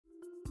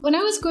When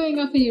I was growing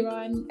up in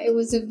Iran, it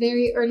was a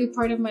very early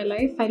part of my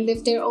life. I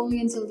lived there only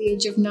until the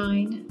age of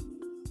 9.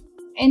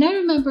 And I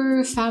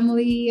remember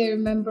family, I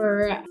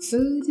remember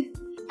food,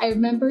 I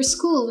remember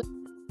school.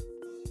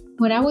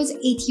 When I was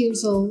 8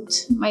 years old,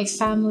 my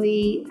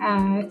family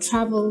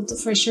traveled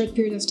for a short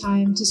period of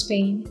time to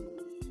Spain.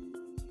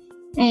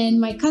 And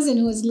my cousin,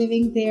 who was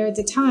living there at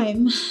the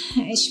time,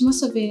 she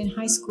must have been in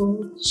high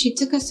school, she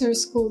took us to her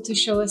school to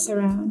show us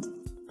around.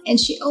 And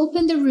she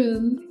opened the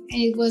room,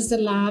 and it was the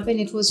lab,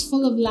 and it was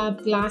full of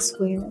lab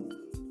glassware.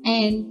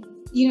 And,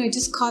 it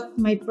just caught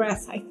my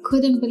breath. I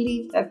couldn't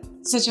believe that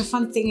such a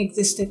fun thing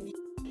existed.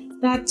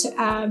 That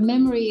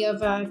memory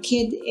of a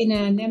kid in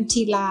an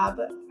empty lab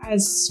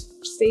has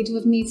stayed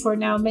with me for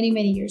now many,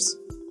 many years.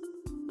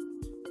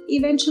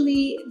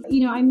 Eventually,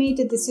 I made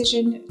the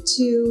decision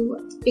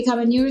to become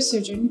a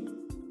neurosurgeon.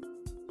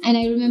 And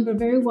I remember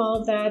very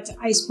well that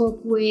I spoke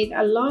with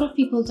a lot of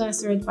people to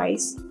ask their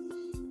advice.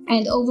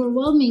 And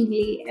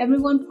overwhelmingly,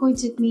 everyone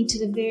pointed me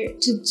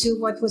to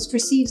what was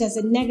perceived as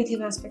the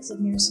negative aspects of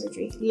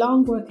neurosurgery.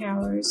 Long work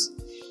hours,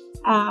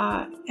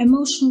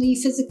 emotionally,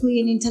 physically,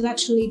 and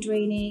intellectually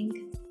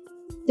draining.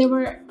 There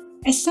were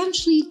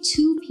essentially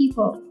 2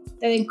 people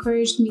that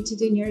encouraged me to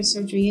do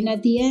neurosurgery. And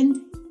at the end,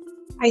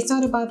 I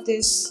thought about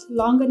this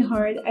long and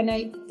hard, and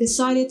I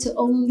decided to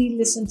only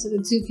listen to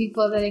the 2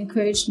 people that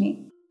encouraged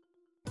me.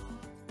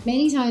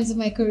 Many times in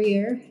my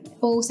career,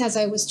 both as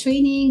I was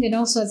training and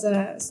also as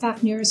a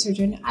staff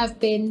neurosurgeon,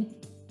 I've been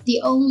the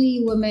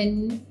only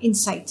woman in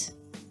sight.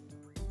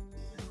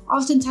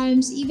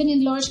 Oftentimes, even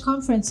in large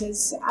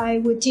conferences, I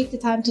would take the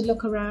time to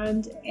look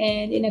around,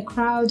 and in a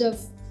crowd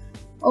of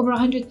over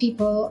 100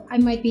 people, I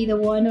might be the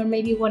one or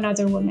maybe one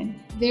other woman.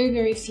 Very,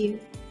 very few.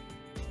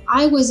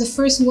 I was the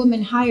first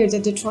woman hired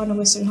at the Toronto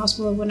Western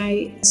Hospital when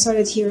I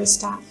started here as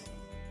staff.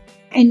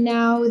 And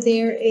now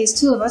there is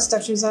 2 of us,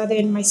 Dr. Zade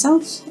and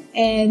myself,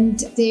 and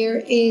there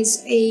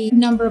is a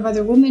number of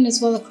other women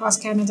as well across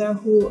Canada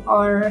who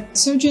are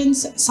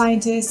surgeons,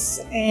 scientists,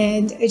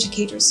 and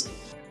educators.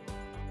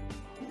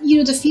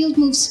 The field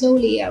moves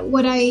slowly.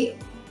 What I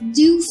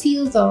do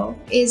feel, though,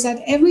 is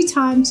that every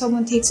time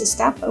someone takes a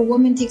step, a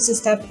woman takes a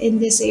step in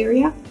this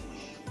area,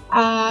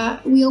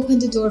 we open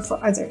the door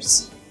for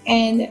others.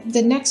 And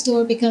the next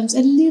door becomes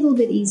a little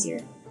bit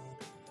easier.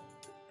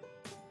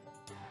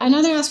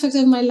 Another aspect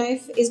of my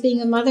life is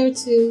being a mother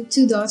to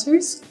 2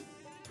 daughters.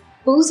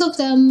 Both of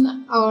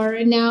them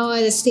are now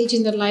at a stage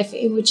in their life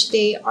in which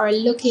they are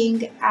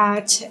looking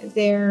at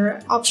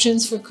their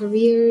options for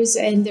careers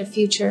and their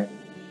future.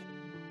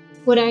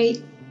 What I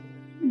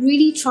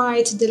really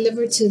try to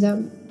deliver to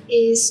them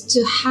is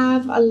to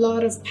have a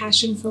lot of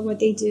passion for what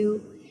they do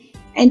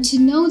and to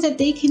know that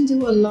they can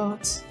do a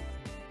lot.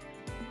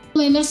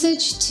 My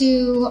message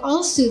to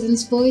all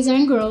students, boys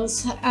and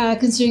girls,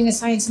 considering a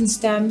science and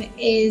STEM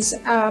is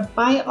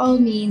by all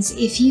means,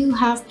 if you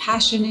have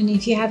passion and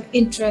if you have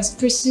interest,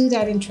 pursue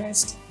that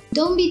interest.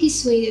 Don't be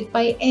dissuaded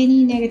by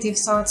any negative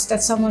thoughts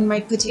that someone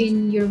might put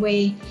in your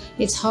way.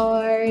 It's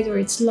hard or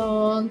it's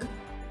long.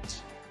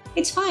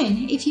 It's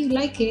fine. If you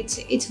like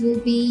it, it will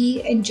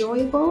be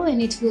enjoyable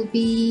and it will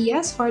be,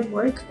 yes, hard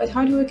work, but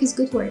hard work is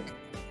good work.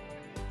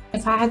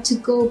 If I had to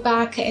go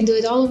back and do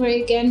it all over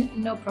again,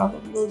 no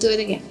problem. We'll do it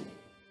again.